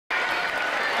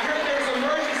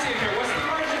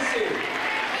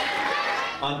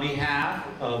On behalf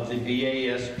of the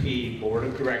VASP Board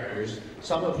of Directors,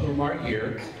 some of whom are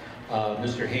here,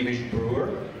 Mr. Hamish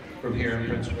Brewer from here in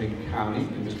Prince William County,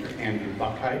 and Mr. Andrew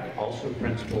Buckheit, also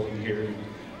principal here in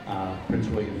Prince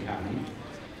William County,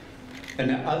 and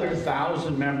the other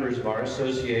 1,000 members of our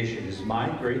association, it is my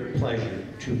great pleasure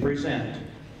to present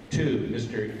to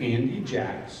Mr. Andy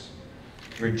Jacks,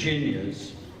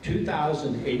 Virginia's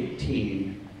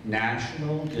 2018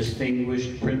 National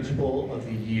Distinguished Principal of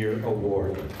the Year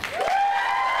Award.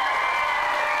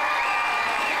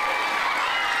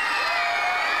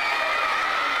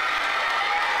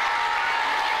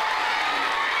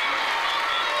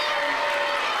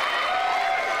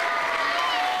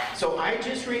 So I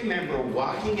just remember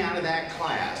walking out of that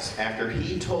class after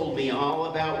he told me all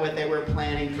about what they were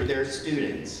planning for their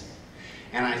students.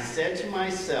 And I said to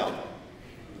myself,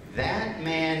 that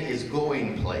man is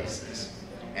going places.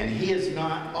 And he is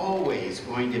not always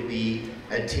going to be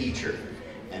a teacher.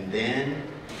 And then,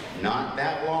 not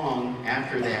that long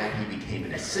after that, he became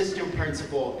an assistant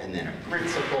principal and then a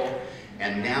principal.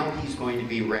 And now he's going to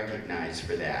be recognized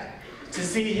for that. To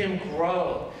see him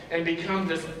grow and become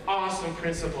this awesome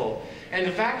principal. And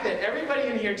the fact that everybody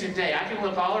in here today, I can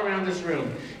look all around this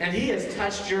room, and he has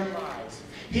touched your lives.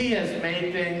 He has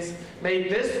made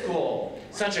this school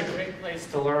such a great place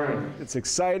to learn. It's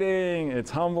exciting, it's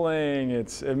humbling,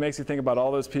 it makes you think about all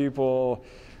those people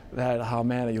that, oh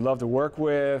man, that you love to work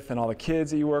with, and all the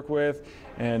kids that you work with,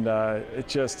 and it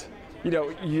just, you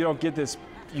know, you get this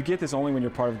only when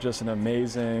you're part of just an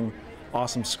amazing,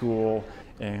 awesome school,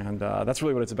 and that's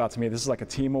really what it's about to me. This is like a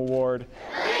team award.